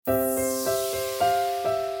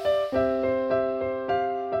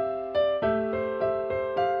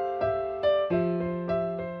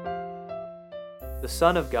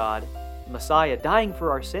Son of God, Messiah, dying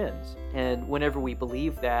for our sins. And whenever we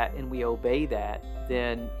believe that and we obey that,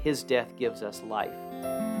 then his death gives us life.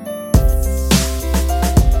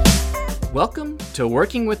 Welcome to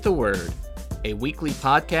Working with the Word, a weekly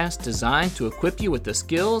podcast designed to equip you with the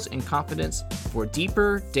skills and confidence for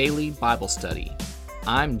deeper daily Bible study.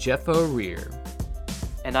 I'm Jeff O'Rear.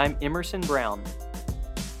 And I'm Emerson Brown.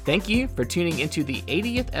 Thank you for tuning into the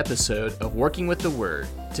 80th episode of Working with the Word.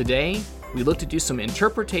 Today, we look to do some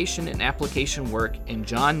interpretation and application work in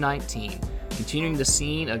John 19, continuing the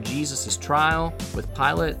scene of Jesus' trial with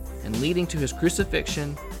Pilate and leading to his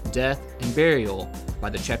crucifixion, death, and burial by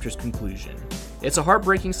the chapter's conclusion. It's a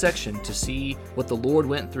heartbreaking section to see what the Lord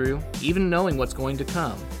went through, even knowing what's going to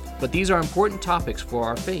come. But these are important topics for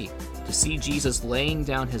our faith, to see Jesus laying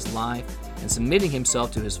down his life and submitting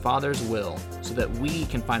himself to his Father's will so that we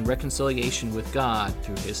can find reconciliation with God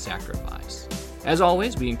through his sacrifice. As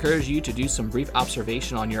always, we encourage you to do some brief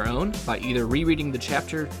observation on your own by either rereading the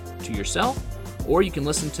chapter to yourself, or you can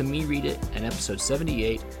listen to me read it in episode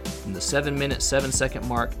 78 from the 7-minute 7-second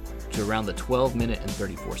mark to around the 12-minute and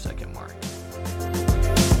 34-second mark.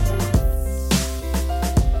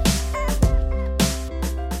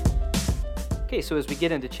 Okay, so as we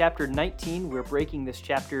get into chapter 19, we're breaking this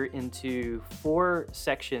chapter into 4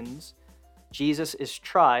 sections. Jesus is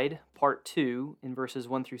tried, part 2, in verses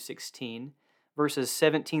 1 through 16. Verses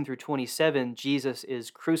 17 through 27, Jesus is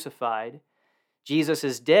crucified. Jesus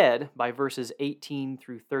is dead by verses 18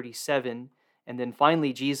 through 37. And then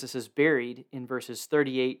finally, Jesus is buried in verses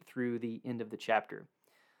 38 through the end of the chapter.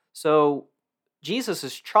 So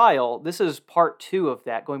Jesus' trial, this is part 2 of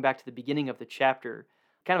that, going back to the beginning of the chapter.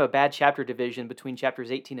 Kind of a bad chapter division between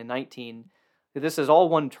chapters 18 and 19. This is all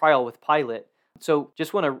one trial with Pilate. So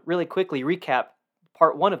just want to really quickly recap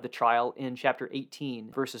part 1 of the trial in chapter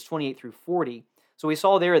 18, verses 28 through 40. So we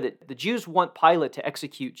saw there that the Jews want Pilate to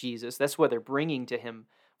execute Jesus. That's what they're bringing to him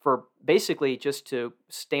for basically just to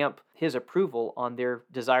stamp his approval on their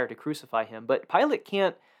desire to crucify him. But Pilate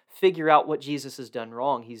can't figure out what Jesus has done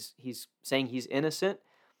wrong. He's saying he's innocent.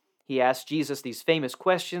 He asks Jesus these famous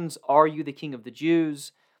questions: "Are you the king of the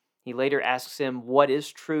Jews?" He later asks him, "What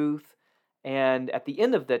is truth?" And at the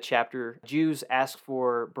end of the chapter, Jews ask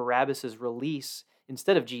for Barabbas' release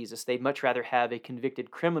instead of Jesus. They'd much rather have a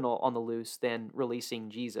convicted criminal on the loose than releasing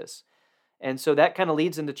Jesus. And so that kind of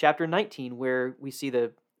leads into chapter 19, where we see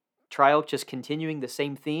the trial just continuing the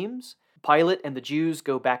same themes. Pilate and the Jews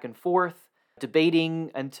go back and forth,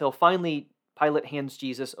 debating until finally Pilate hands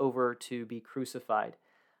Jesus over to be crucified.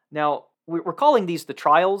 Now, we're calling these the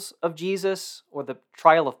trials of Jesus or the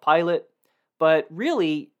trial of Pilate, but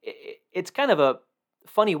really it's kind of a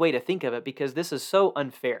funny way to think of it because this is so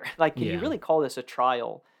unfair. Like, can you really call this a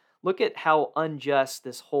trial? Look at how unjust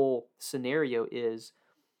this whole scenario is.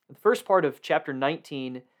 The first part of chapter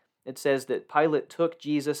 19, it says that Pilate took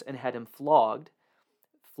Jesus and had him flogged.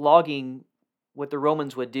 Flogging, what the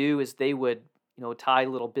Romans would do is they would, tie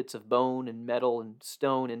little bits of bone and metal and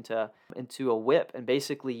stone into a whip and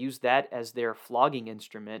basically use that as their flogging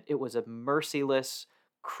instrument. It was a merciless,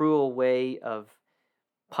 cruel way of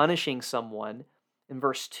punishing someone. In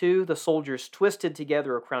verse 2, the soldiers twisted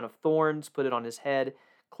together a crown of thorns, put it on his head,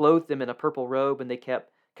 clothed him in a purple robe, and they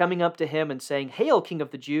kept coming up to him and saying, "Hail, King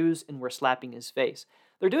of the Jews," and were slapping his face.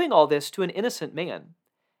 They're doing all this to an innocent man.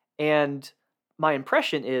 And my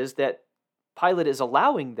impression is that Pilate is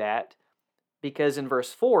allowing that because in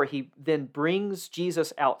verse 4, he then brings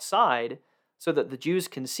Jesus outside so that the Jews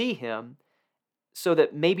can see him, so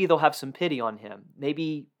that maybe they'll have some pity on him.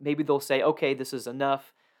 Maybe they'll say, okay, this is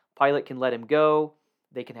enough. Pilate can let him go.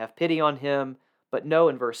 They can have pity on him. But no,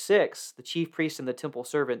 in verse 6, the chief priests and the temple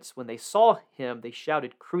servants, when they saw him, they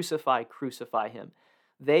shouted, "Crucify, crucify him."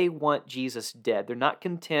 They want Jesus dead. They're not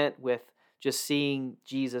content with just seeing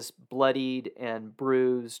Jesus bloodied and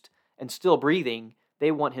bruised and still breathing.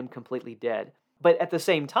 They want him completely dead. But at the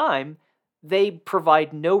same time, they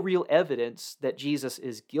provide no real evidence that Jesus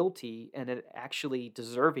is guilty and actually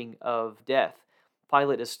deserving of death.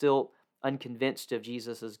 Pilate is still unconvinced of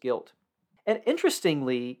Jesus' guilt. And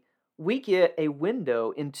interestingly, we get a window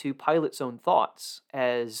into Pilate's own thoughts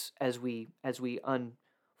as we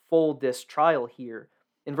unfold this trial here.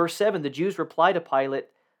 In verse 7, the Jews reply to Pilate,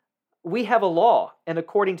 "We have a law, and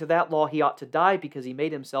according to that law he ought to die because he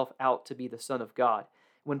made himself out to be the Son of God."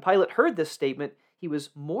 When Pilate heard this statement, he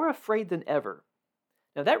was more afraid than ever.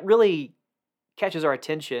 Now that really catches our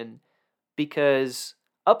attention because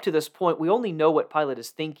up to this point, we only know what Pilate is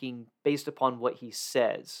thinking based upon what he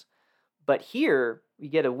says. But here, we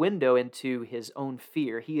get a window into his own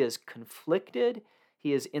fear. He is conflicted.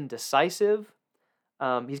 He is indecisive.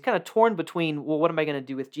 He's kind of torn between, well, what am I going to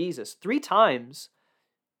do with Jesus? 3 times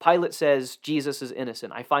Pilate says Jesus is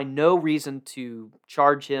innocent. I find no reason to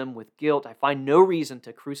charge him with guilt. I find no reason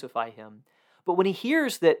to crucify him. But when he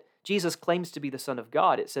hears that Jesus claims to be the Son of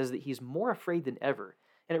God, it says that he's more afraid than ever.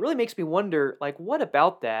 And it really makes me wonder, like, what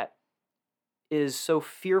about that is so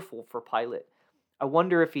fearful for Pilate? I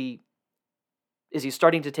wonder if is he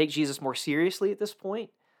starting to take Jesus more seriously at this point?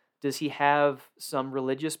 Does he have some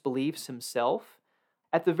religious beliefs himself?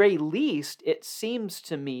 At the very least, it seems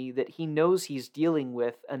to me that he knows he's dealing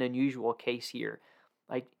with an unusual case here.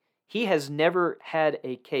 Like, he has never had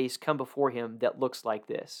a case come before him that looks like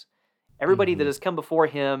this. Everybody that has come before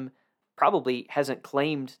him probably hasn't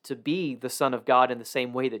claimed to be the Son of God in the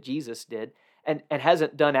same way that Jesus did, and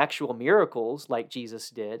hasn't done actual miracles like Jesus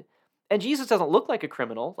did. And Jesus doesn't look like a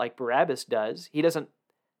criminal like Barabbas does. He doesn't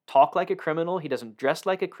talk like a criminal. He doesn't dress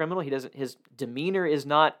like a criminal. His demeanor is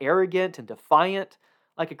not arrogant and defiant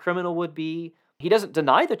like a criminal would be. He doesn't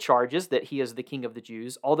deny the charges that he is the King of the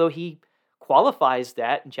Jews, although he qualifies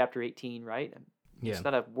that in chapter 18, right? Yeah. It's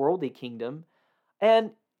not a worldly kingdom.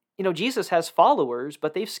 And, Jesus has followers,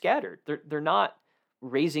 but they've scattered. They're not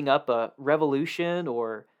raising up a revolution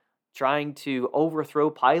or trying to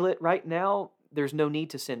overthrow Pilate right now. There's no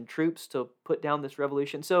need to send troops to put down this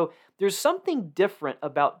revolution. So there's something different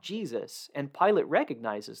about Jesus, and Pilate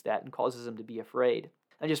recognizes that and causes him to be afraid.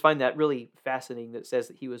 I just find that really fascinating that it says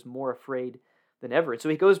that he was more afraid than ever. And so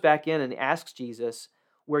he goes back in and asks Jesus,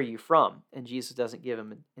 "Where are you from?" And Jesus doesn't give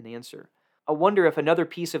him an answer. I wonder if another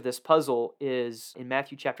piece of this puzzle is in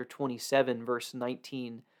Matthew chapter 27, verse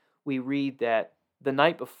 19. We read that the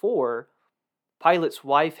night before, Pilate's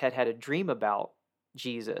wife had a dream about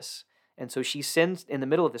Jesus. And so she sends, in the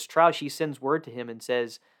middle of this trial, she sends word to him and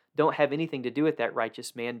says, "Don't have anything to do with that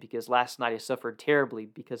righteous man, because last night I suffered terribly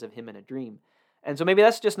because of him in a dream." And so maybe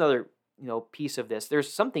that's just another, piece of this.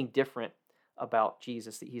 There's something different about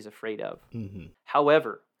Jesus that he's afraid of.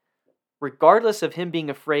 However, regardless of him being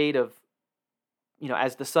afraid of,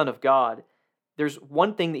 as the Son of God, there's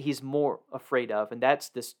one thing that he's more afraid of, and that's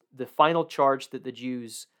the final charge that the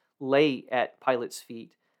Jews lay at Pilate's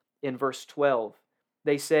feet. In verse 12,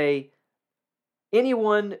 they say,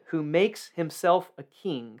 "Anyone who makes himself a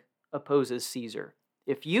king opposes Caesar.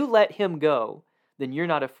 If you let him go, then you're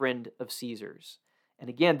not a friend of Caesar's." And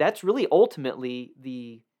again, that's really ultimately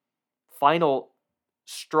the final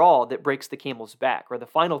straw that breaks the camel's back, or the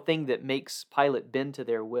final thing that makes Pilate bend to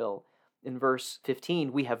their will. In verse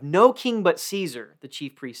 15, "We have no king but Caesar," the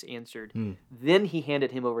chief priests answered. Then he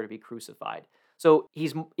handed him over to be crucified. So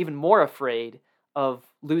he's even more afraid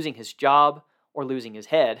of losing his job or losing his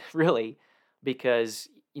head, really, because,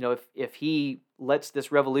 if he lets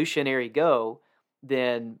this revolutionary go,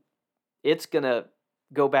 then it's going to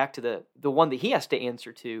go back to the one that he has to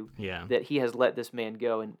answer to, that he has let this man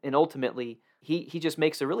go. And ultimately, he just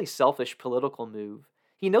makes a really selfish political move.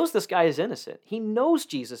 He knows this guy is innocent. He knows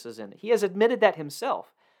Jesus is innocent. He has admitted that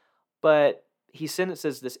himself. But he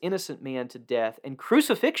sentences this innocent man to death, and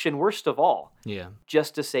crucifixion, worst of all,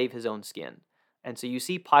 just to save his own skin. And so you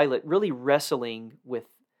see Pilate really wrestling with,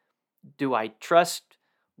 do I trust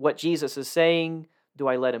what Jesus is saying? Do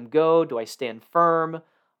I let him go? Do I stand firm?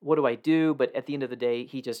 What do I do? But at the end of the day,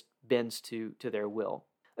 he just bends to their will.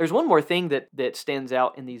 There's one more thing that stands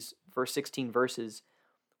out in these first 16 verses.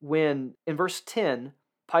 When, in verse 10,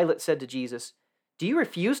 Pilate said to Jesus, "Do you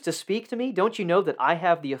refuse to speak to me? Don't you know that I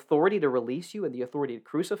have the authority to release you and the authority to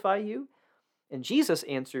crucify you?" And Jesus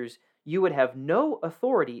answers, "You would have no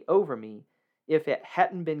authority over me if it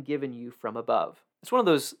hadn't been given you from above." It's one of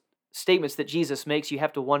those statements that Jesus makes. You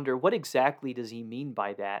have to wonder, what exactly does he mean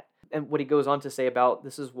by that? And what he goes on to say about,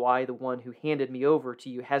 "This is why the one who handed me over to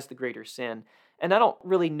you has the greater sin." And I don't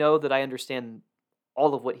really know that I understand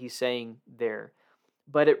all of what he's saying there.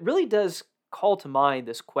 But it really does call to mind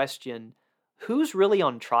this question, who's really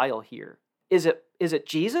on trial here? Is it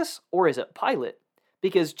Jesus or is it Pilate?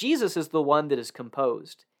 Because Jesus is the one that is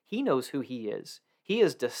composed. He knows who he is. He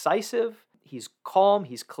is decisive. He's calm.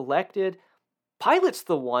 He's collected. Pilate's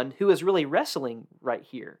the one who is really wrestling right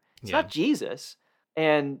here. It's not Jesus.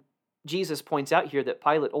 And Jesus points out here that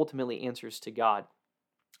Pilate ultimately answers to God.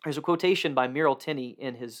 There's a quotation by Merrill Tenney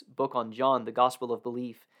in his book on John, The Gospel of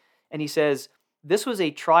Belief. And he says, "This was a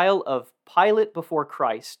trial of Pilate before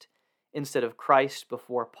Christ instead of Christ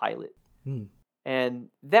before Pilate." And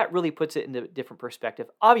that really puts it into a different perspective.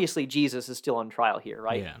 Obviously, Jesus is still on trial here,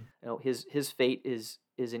 right? His fate is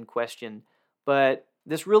in question. But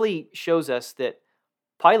this really shows us that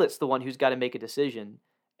Pilate's the one who's got to make a decision.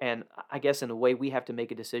 And I guess in a way we have to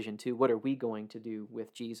make a decision too. What are we going to do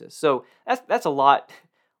with Jesus? So that's a lot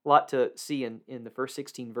to see in the first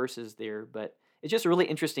 16 verses there. But it's just a really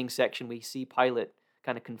interesting section. We see Pilate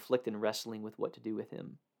kind of conflict and wrestling with what to do with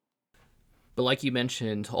him. But like you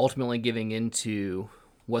mentioned, ultimately giving into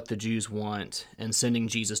what the Jews want and sending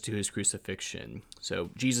Jesus to his crucifixion.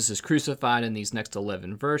 So Jesus is crucified in these next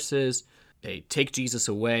 11 verses. They take Jesus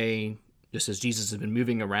away, just as Jesus has been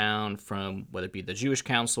moving around from whether it be the Jewish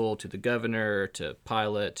council to the governor to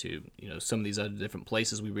Pilate to some of these other different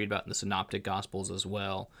places we read about in the Synoptic Gospels as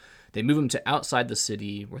well. They move him to outside the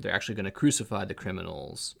city where they're actually going to crucify the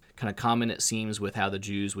criminals. Kind of common, it seems, with how the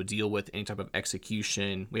Jews would deal with any type of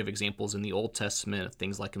execution. We have examples in the Old Testament of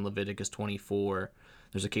things like in Leviticus 24.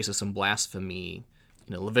 There's a case of some blasphemy.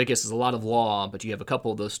 Leviticus is a lot of law, but you have a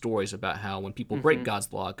couple of those stories about how when people break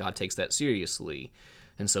God's law, God takes that seriously.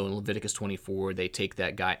 And so in Leviticus 24, they take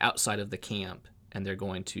that guy outside of the camp and they're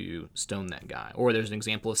going to stone that guy. Or there's an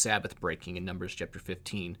example of Sabbath breaking in Numbers chapter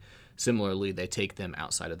 15. Similarly, they take them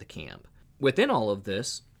outside of the camp. Within all of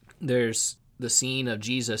this, there's the scene of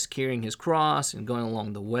Jesus carrying his cross and going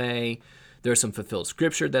along the way. There's some fulfilled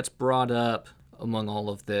scripture that's brought up among all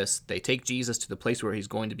of this. They take Jesus to the place where he's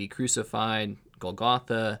going to be crucified,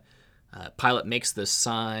 Golgotha. Pilate makes this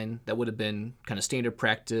sign that would have been kind of standard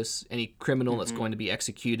practice. Any criminal that's going to be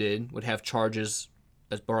executed would have charges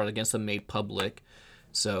that's brought against them made public.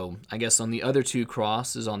 So I guess on the other two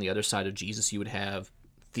crosses on the other side of Jesus, you would have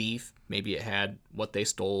thief. Maybe it had what they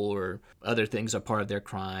stole or other things are part of their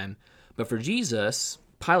crime. But for Jesus,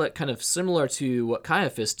 Pilate, kind of similar to what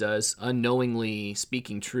Caiaphas does, unknowingly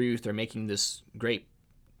speaking truth or making this great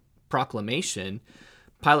proclamation,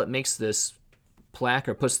 Pilate makes this plaque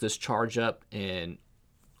or puts this charge up in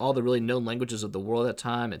all the really known languages of the world at the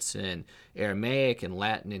time. It's in Aramaic and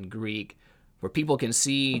Latin and Greek, where people can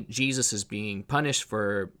see Jesus as being punished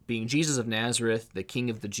for being Jesus of Nazareth, the King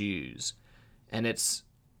of the Jews. And it's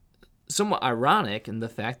somewhat ironic in the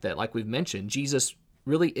fact that, like we've mentioned, Jesus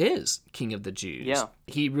really is King of the Jews. Yeah.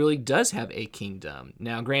 He really does have a kingdom.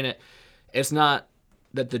 Now, granted, it's not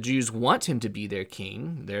that the Jews want him to be their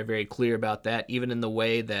king. They're very clear about that, even in the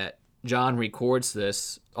way that John records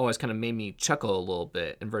this. Always kind of made me chuckle a little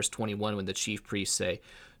bit in verse 21 when the chief priests say,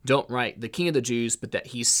 "Don't write the King of the Jews, but that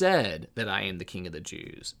he said that I am the King of the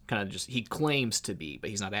Jews." Kind of just, he claims to be, but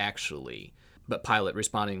he's not actually. But Pilate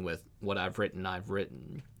responding with, "What I've written, I've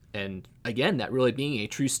written." And again, that really being a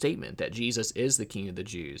true statement that Jesus is the King of the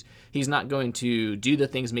Jews. He's not going to do the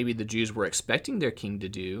things maybe the Jews were expecting their king to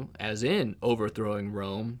do, as in overthrowing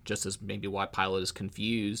Rome, just as maybe why Pilate is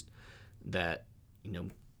confused that,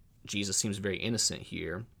 Jesus seems very innocent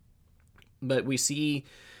here. But we see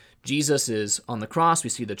Jesus is on the cross.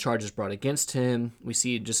 We see the charges brought against him. We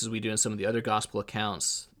see, just as we do in some of the other gospel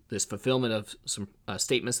accounts, this fulfillment of some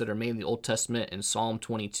statements that are made in the Old Testament in Psalm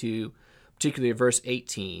 22, particularly verse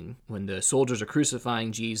 18, when the soldiers are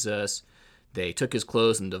crucifying Jesus. They took his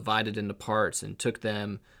clothes and divided into parts and took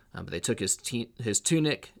them, but they took his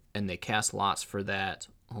tunic and they cast lots for that,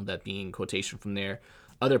 all that being quotation from there.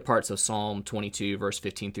 Other parts of Psalm 22, verse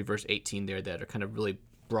 15 through verse 18 there that are kind of really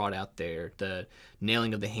brought out there, the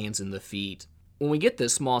nailing of the hands and the feet. When we get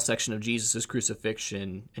this small section of Jesus'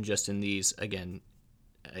 crucifixion, and just in these, again,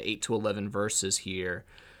 8 to 11 verses here,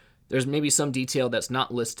 there's maybe some detail that's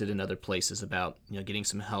not listed in other places about, getting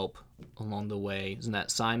some help along the way. Isn't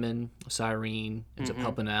that Simon of Cyrene ends up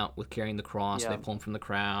helping out with carrying the cross? Yeah. They pull him from the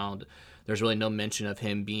crowd. There's really no mention of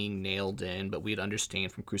him being nailed in, but we'd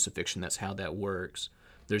understand from crucifixion that's how that works.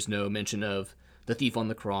 There's no mention of the thief on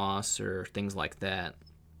the cross or things like that.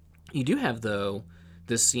 You do have, though,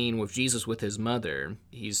 this scene with Jesus with his mother.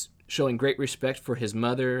 He's showing great respect for his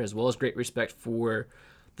mother as well as great respect for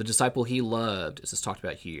the disciple he loved, as it's talked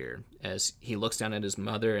about here, as he looks down at his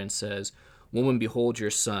mother and says, "Woman, behold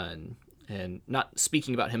your son." And not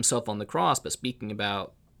speaking about himself on the cross, but speaking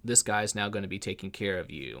about this guy's now going to be taking care of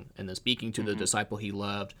you. And then speaking to the disciple he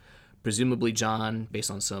loved, presumably John, based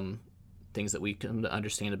on some things that we come to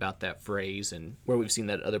understand about that phrase and where we've seen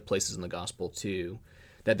that at other places in the gospel too,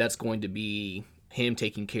 that's going to be him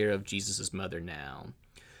taking care of Jesus' mother now.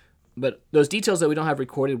 But those details that we don't have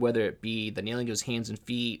recorded, whether it be the nailing of his hands and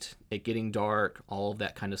feet, it getting dark, all of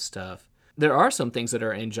that kind of stuff, there are some things that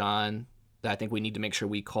are in John that I think we need to make sure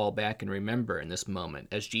we call back and remember in this moment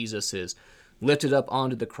as Jesus is lifted up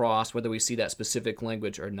onto the cross, whether we see that specific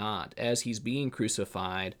language or not, as he's being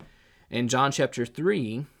crucified. In John chapter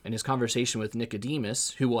 3, in his conversation with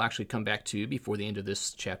Nicodemus, who we'll actually come back to before the end of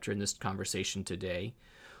this chapter in this conversation today,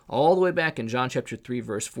 all the way back in John chapter 3,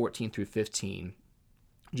 verse 14 through 15,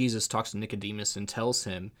 Jesus talks to Nicodemus and tells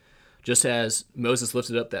him, just as Moses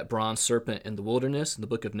lifted up that bronze serpent in the wilderness in the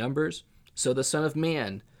book of Numbers, so the Son of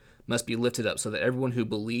Man must be lifted up so that everyone who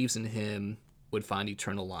believes in him would find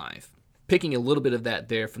eternal life. Picking a little bit of that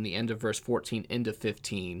there from the end of verse 14 into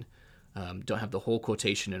 15, don't have the whole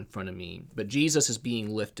quotation in front of me, but Jesus is being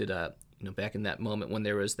lifted up. back in that moment when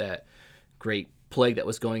there was that great plague that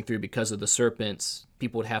was going through because of the serpents,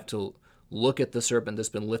 people would have to look at the serpent that's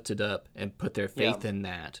been lifted up and put their faith in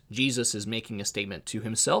that. Jesus is making a statement to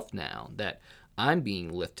himself now that I'm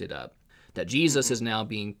being lifted up, that Jesus is now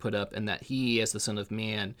being put up, and that he, as the Son of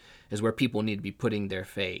Man, is where people need to be putting their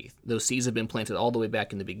faith. Those seeds have been planted all the way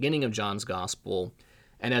back in the beginning of John's gospel.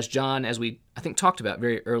 And as John, as we, I think, talked about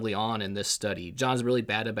very early on in this study, John's really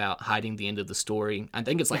bad about hiding the end of the story. I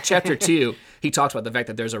think it's like chapter 2, he talks about the fact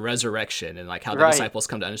that there's a resurrection and like how the disciples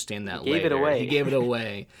come to understand that later. He gave it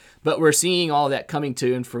away. But we're seeing all that coming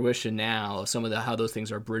to in fruition now, some of how those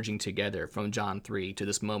things are bridging together from John 3 to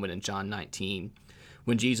this moment in John 19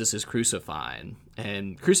 when Jesus is crucified.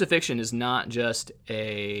 And crucifixion is not just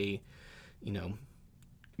a, you're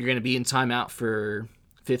going to be in timeout for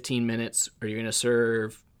 15 minutes, or you're going to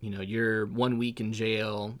serve, your 1 week in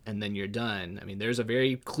jail, and then you're done. I mean, there's a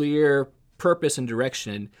very clear purpose and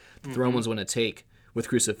direction that the Romans want to take with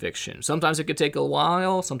crucifixion. Sometimes it could take a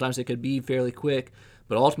while, sometimes it could be fairly quick,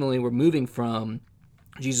 but ultimately we're moving from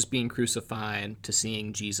Jesus being crucified to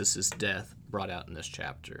seeing Jesus' death brought out in this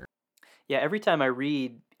chapter. Yeah, every time I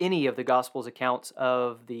read any of the Gospels accounts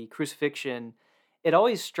of the crucifixion, it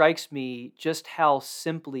always strikes me just how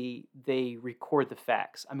simply they record the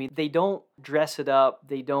facts. I mean, they don't dress it up.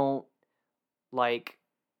 They don't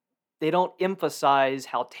emphasize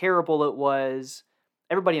how terrible it was.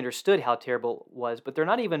 Everybody understood how terrible it was, but they're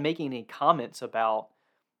not even making any comments about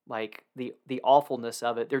the awfulness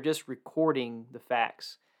of it. They're just recording the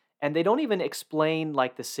facts. And they don't even explain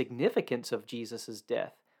the significance of Jesus's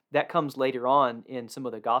death. That comes later on in some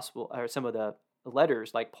of the gospel or some of the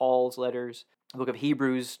letters, like Paul's letters. The book of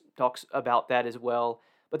Hebrews talks about that as well.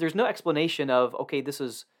 But there's no explanation of, okay, this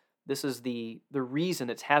is the reason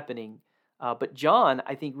it's happening. But John,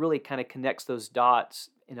 I think, really kind of connects those dots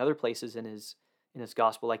in other places in his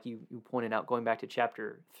gospel, like you pointed out, going back to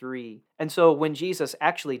chapter 3. And so when Jesus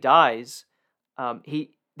actually dies,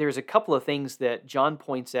 there's a couple of things that John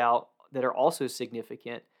points out that are also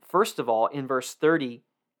significant. First of all, in verse 30,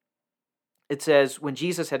 it says, when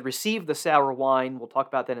Jesus had received the sour wine, we'll talk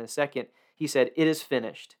about that in a second, he said, "It is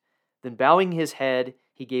finished." Then bowing his head,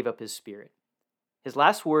 he gave up his spirit. His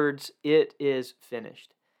last words, "It is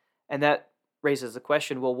finished." And that raises the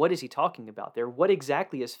question, well, what is he talking about there? What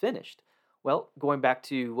exactly is finished? Well, going back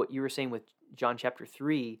to what you were saying with John chapter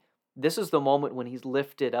 3, this is the moment when he's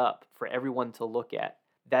lifted up for everyone to look at.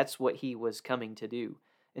 That's what he was coming to do.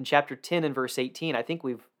 In chapter 10 and verse 18, I think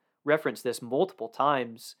we've referenced this multiple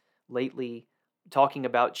times lately, talking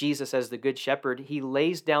about Jesus as the good shepherd. He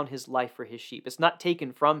lays down his life for his sheep. It's not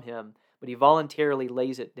taken from him, but he voluntarily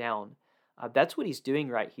lays it down. That's what he's doing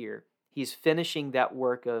right here. He's finishing that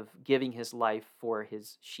work of giving his life for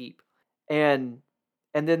his sheep. And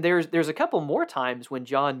then there's a couple more times when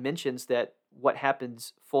John mentions that what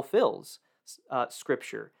happens fulfills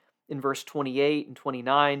Scripture. In verse 28 and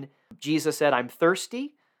 29, Jesus said, "I'm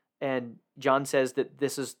thirsty," and John says that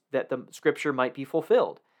that the Scripture might be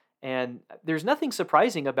fulfilled. And there's nothing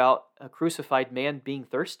surprising about a crucified man being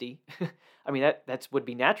thirsty. I mean, that would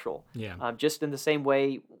be natural. Yeah. Just in the same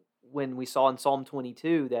way when we saw in Psalm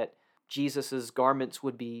 22 that Jesus's garments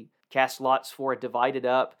would be cast lots for, divided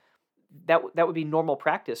up, that would be normal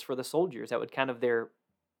practice for the soldiers. That would kind of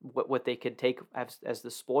what they could take as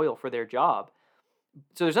the spoil for their job.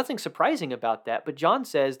 So there's nothing surprising about that, but John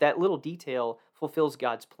says that little detail fulfills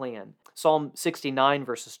God's plan. Psalm 69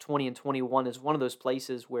 verses 20 and 21 is one of those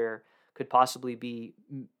places where could possibly be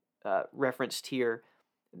referenced here.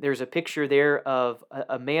 There's a picture there of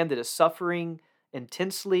a man that is suffering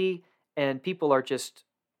intensely, and people are just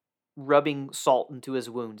rubbing salt into his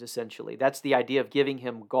wounds, essentially. That's the idea of giving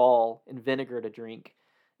him gall and vinegar to drink,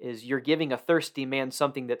 is you're giving a thirsty man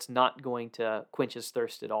something that's not going to quench his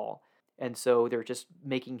thirst at all. And so they're just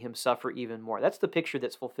making him suffer even more. That's the picture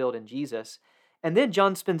that's fulfilled in Jesus. And then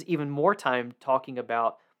John spends even more time talking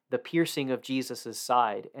about the piercing of Jesus'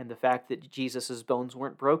 side and the fact that Jesus' bones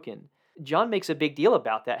weren't broken. John makes a big deal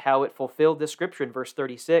about that, how it fulfilled the scripture in verse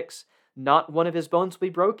 36, "Not one of his bones will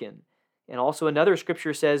be broken." And also another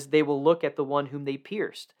scripture says, "They will look at the one whom they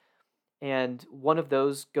pierced." And one of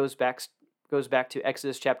those goes back to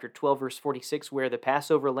Exodus chapter 12, verse 46, where the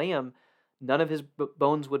Passover lamb, none of his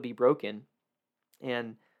bones would be broken.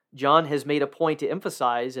 And John has made a point to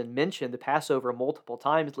emphasize and mention the Passover multiple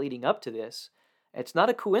times leading up to this. It's not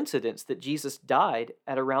a coincidence that Jesus died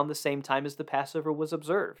at around the same time as the Passover was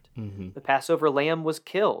observed. Mm-hmm. The Passover lamb was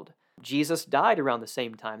killed. Jesus died around the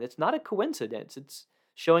same time. It's not a coincidence. It's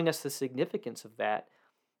showing us the significance of that.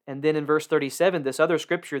 And then in verse 37, this other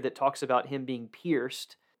scripture that talks about him being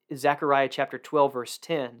pierced, Zechariah chapter 12, verse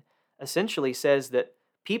 10, essentially says that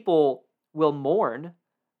people will mourn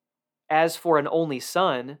as for an only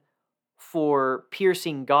son for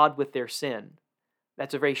piercing God with their sin.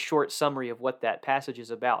 That's a very short summary of what that passage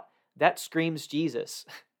is about. That screams Jesus.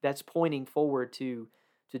 That's pointing forward to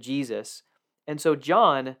Jesus. And so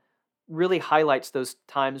John really highlights those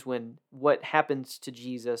times when what happens to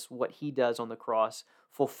Jesus, what he does on the cross,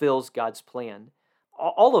 fulfills God's plan.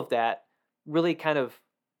 All of that really kind of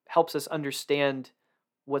helps us understand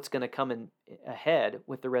what's going to come ahead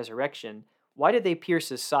with the resurrection. Why did they pierce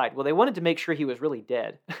his side? Well, they wanted to make sure he was really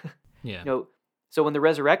dead. Yeah. So when the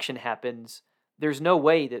resurrection happens, there's no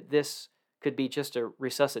way that this could be just a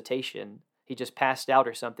resuscitation. He just passed out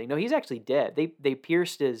or something. No, he's actually dead. They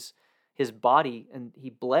pierced his body and he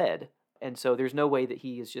bled. And so there's no way that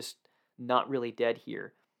he is just not really dead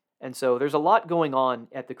here. And so there's a lot going on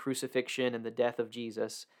at the crucifixion and the death of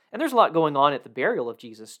Jesus. And there's a lot going on at the burial of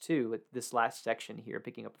Jesus too, at this last section here,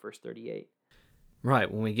 picking up verse 38.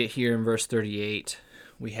 Right. When we get here in verse 38,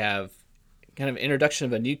 we have kind of introduction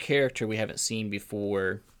of a new character we haven't seen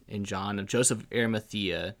before in John, of Joseph of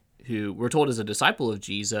Arimathea, who we're told is a disciple of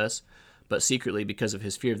Jesus, but secretly, because of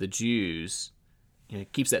his fear of the Jews,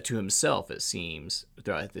 keeps that to himself, it seems,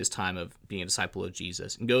 throughout this time of being a disciple of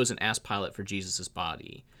Jesus, and goes and asks Pilate for Jesus'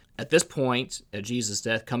 body. At this point, at Jesus'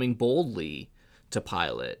 death, coming boldly to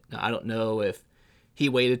Pilate. Now, I don't know if he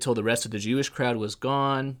waited till the rest of the Jewish crowd was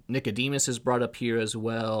gone. Nicodemus is brought up here as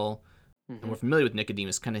well. And we're familiar with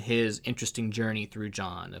Nicodemus, kind of his interesting journey through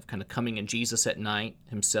John, of kind of coming in Jesus at night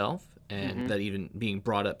himself, and that even being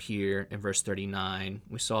brought up here in verse 39.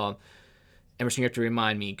 We saw, Emerson, you have to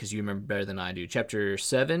remind me because you remember better than I do, chapter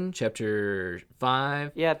 7, chapter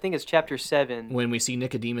 5? Yeah, I think it's chapter 7. When we see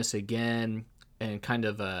Nicodemus again, and kind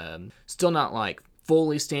of still not like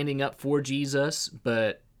fully standing up for Jesus,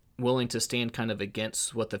 but willing to stand kind of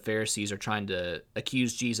against what the Pharisees are trying to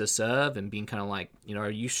accuse Jesus of, and being kind of like,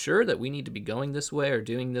 are you sure that we need to be going this way or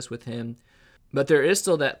doing this with him? But there is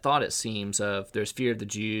still that thought, it seems, of there's fear of the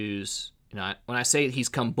Jews. When I say he's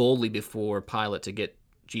come boldly before Pilate to get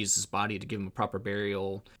Jesus' body to give him a proper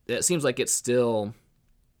burial, it seems like it's still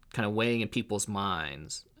kind of weighing in people's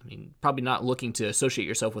minds. I mean, probably not looking to associate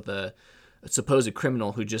yourself with a supposed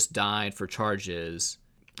criminal who just died for charges.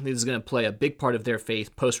 This is going to play a big part of their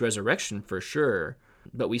faith post-resurrection for sure.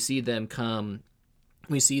 But we see them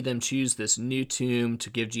choose this new tomb to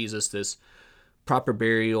give Jesus this proper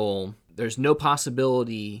burial. There's no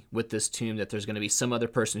possibility with this tomb that there's going to be some other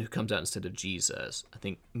person who comes out instead of Jesus. I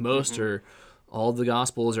think most or all of the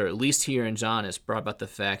Gospels, or at least here in John, is brought about the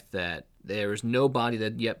fact that there is no body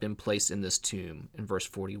that had yet been placed in this tomb in verse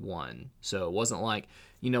 41. So it wasn't like,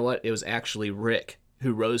 it was actually Rick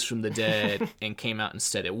who rose from the dead and came out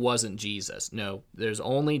instead. It wasn't Jesus. No, there's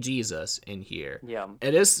only Jesus in here. Yeah.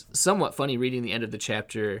 It is somewhat funny reading the end of the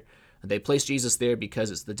chapter. They place Jesus there because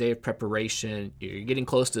it's the day of preparation. You're getting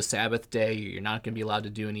close to Sabbath day. You're not going to be allowed to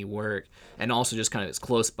do any work. And also just kind of it's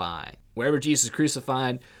close by. Wherever Jesus is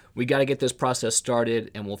crucified, we got to get this process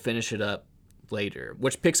started, and we'll finish it up later,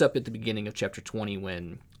 which picks up at the beginning of chapter 20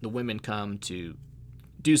 when the women come to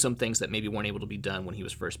do some things that maybe weren't able to be done when he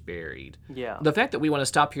was first buried. Yeah. The fact that we want to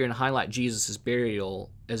stop here and highlight Jesus'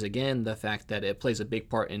 burial is, again, the fact that it plays a big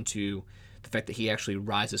part into the fact that he actually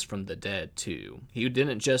rises from the dead, too. He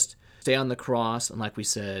didn't just stay on the cross and, like we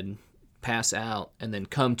said, pass out and then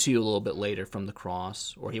come to a little bit later from the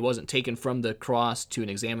cross, or he wasn't taken from the cross to an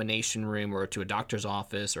examination room or to a doctor's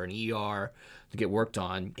office or an ER to get worked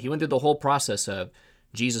on. He went through the whole process of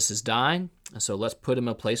Jesus has died, so let's put him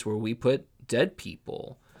in a place where we put dead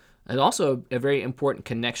people. And also a very important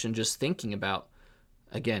connection, just thinking about,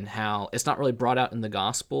 again, how it's not really brought out in the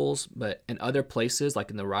Gospels, but in other places,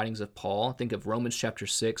 like in the writings of Paul. Think of Romans chapter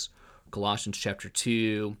 6, Colossians chapter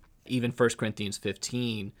 2, even 1 Corinthians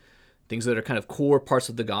 15, things that are kind of core parts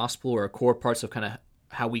of the gospel, or core parts of kind of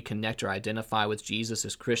how we connect or identify with Jesus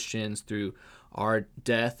as Christians through our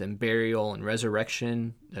death and burial and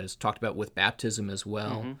resurrection, as talked about with baptism as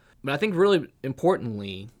well. But I think really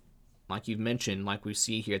importantly, like you've mentioned, like we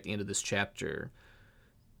see here at the end of this chapter,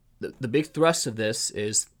 the big thrust of this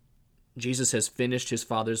is Jesus has finished his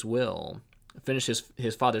Father's will, finished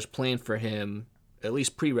his Father's plan for him, at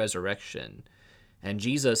least pre-resurrection. And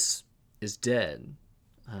Jesus is dead.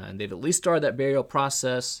 And they've at least started that burial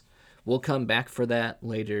process. We'll come back for that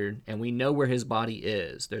later. And we know where his body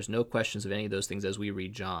is. There's no questions of any of those things as we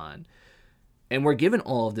read John. And we're given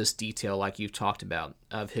all of this detail, like you've talked about,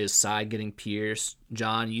 of his side getting pierced.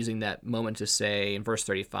 John using that moment to say in verse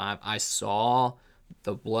 35, I saw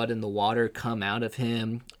the blood and the water come out of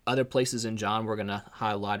him. Other places in John we're going to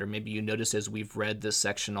highlight, or maybe you notice as we've read this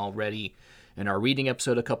section already in our reading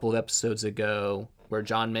episode a couple of episodes ago, where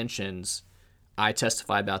John mentions, I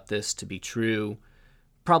testify about this to be true.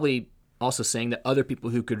 Probably also saying that other people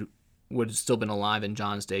who would have still been alive in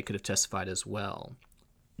John's day could have testified as well.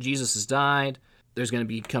 Jesus has died. There's going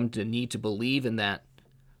to come to need to believe in that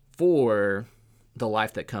for the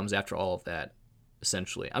life that comes after all of that,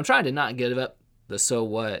 essentially. I'm trying to not give up the so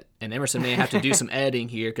what, and Emerson may have to do some editing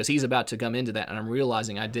here because he's about to come into that, and I'm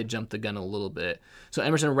realizing I did jump the gun a little bit. So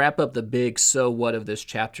Emerson, wrap up the big so what of this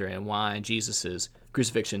chapter and why Jesus'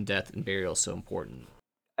 crucifixion, death, and burial is so important.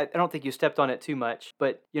 I don't think you stepped on it too much,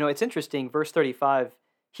 but it's interesting, verse 35,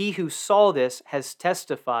 he who saw this has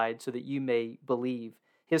testified so that you may believe.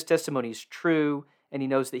 His testimony is true, and he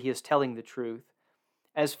knows that he is telling the truth.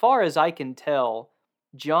 As far as I can tell,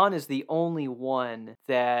 John is the only one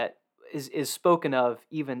that is spoken of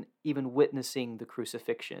even witnessing the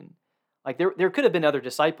crucifixion. Like there could have been other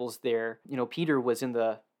disciples there. Peter was in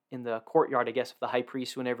the courtyard, I guess, of the high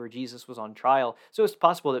priest whenever Jesus was on trial. So it's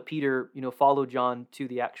possible that Peter, followed John to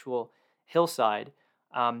the actual hillside.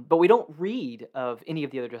 But we don't read of any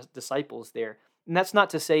of the other disciples there. And that's not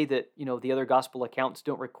to say that, the other gospel accounts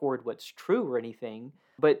don't record what's true or anything.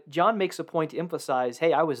 But John makes a point to emphasize,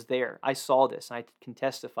 hey, I was there. I saw this. And I can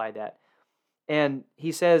testify that. And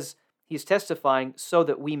he says he's testifying so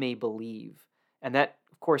that we may believe. And that,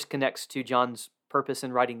 of course, connects to John's purpose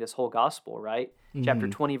in writing this whole gospel, right? Mm-hmm. Chapter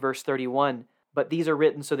 20, verse 31. But these are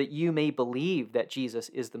written so that you may believe that Jesus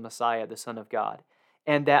is the Messiah, the Son of God,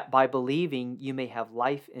 and that by believing you may have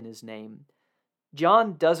life in his name.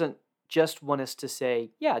 John doesn't just want us to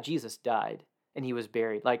say, yeah, Jesus died and he was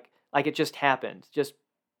buried, like it just happened, just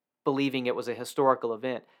believing it was a historical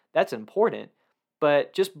event. That's important,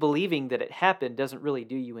 but just believing that it happened doesn't really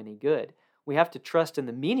do you any good. We have to trust in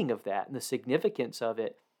the meaning of that and the significance of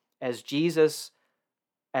it as Jesus,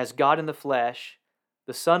 as God in the flesh,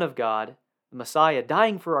 the Son of God, the Messiah,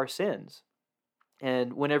 dying for our sins.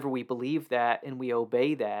 And whenever we believe that and we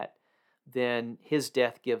obey that, then his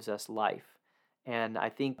death gives us life. And I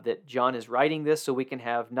think that John is writing this so we can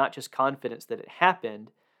have not just confidence that it happened,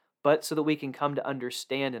 but so that we can come to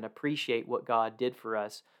understand and appreciate what God did for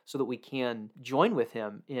us so that we can join with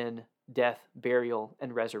him in death, burial,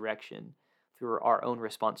 and resurrection through our own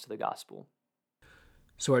response to the gospel.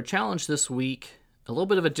 So our challenge this week, a little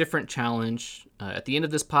bit of a different challenge. At the end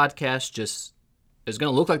of this podcast, it's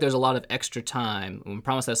going to look like there's a lot of extra time. We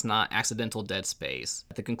promise that's not accidental dead space.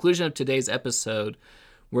 At the conclusion of today's episode,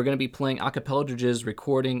 we're going to be playing Acapelladridge's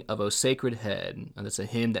recording of O Sacred Head. And that's a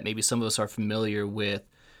hymn that maybe some of us are familiar with.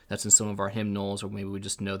 That's in some of our hymnals, or maybe we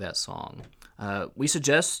just know that song. We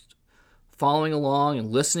suggest following along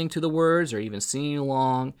and listening to the words, or even singing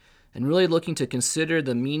along, and really looking to consider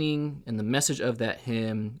the meaning and the message of that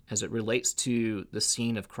hymn as it relates to the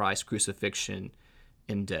scene of Christ's crucifixion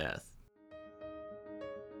and death.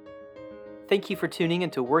 Thank you for tuning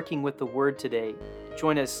into Working with the Word today.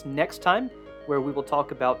 Join us next time where we will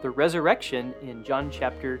talk about the resurrection in John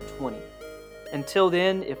chapter 20. Until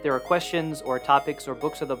then, if there are questions or topics or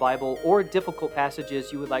books of the Bible or difficult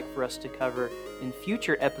passages you would like for us to cover in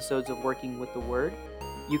future episodes of Working with the Word,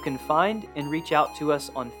 you can find and reach out to us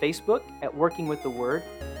on Facebook at Working with the Word,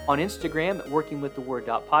 on Instagram at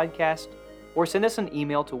workingwiththeword.podcast, or send us an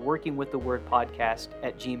email to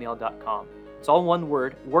workingwiththewordpodcast@gmail.com. It's all one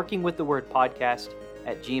word,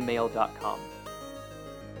 workingwiththewordpodcast@gmail.com.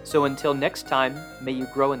 So until next time, may you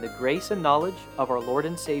grow in the grace and knowledge of our Lord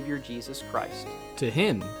and Savior Jesus Christ. To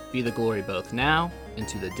him be the glory both now and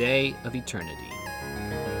to the day of eternity.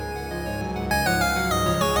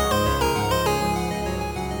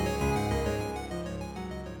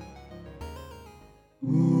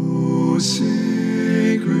 O sacred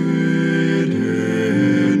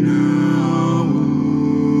head now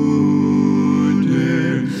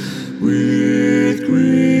wounded with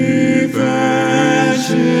grief and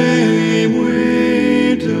shame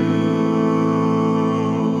weighed down,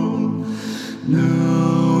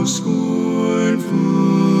 now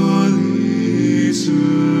scornfully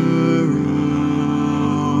surrounded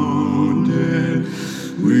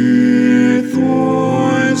with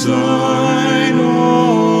thorns thine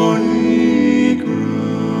only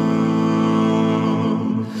crown.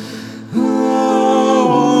 How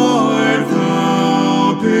art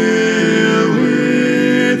thou pale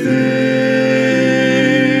with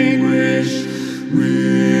anguish,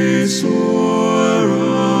 with sore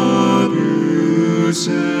abuse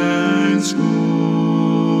and scorn?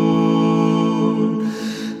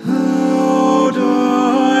 How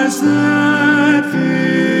does that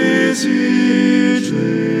visage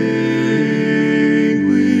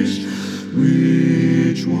languish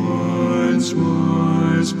which once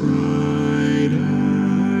was bright?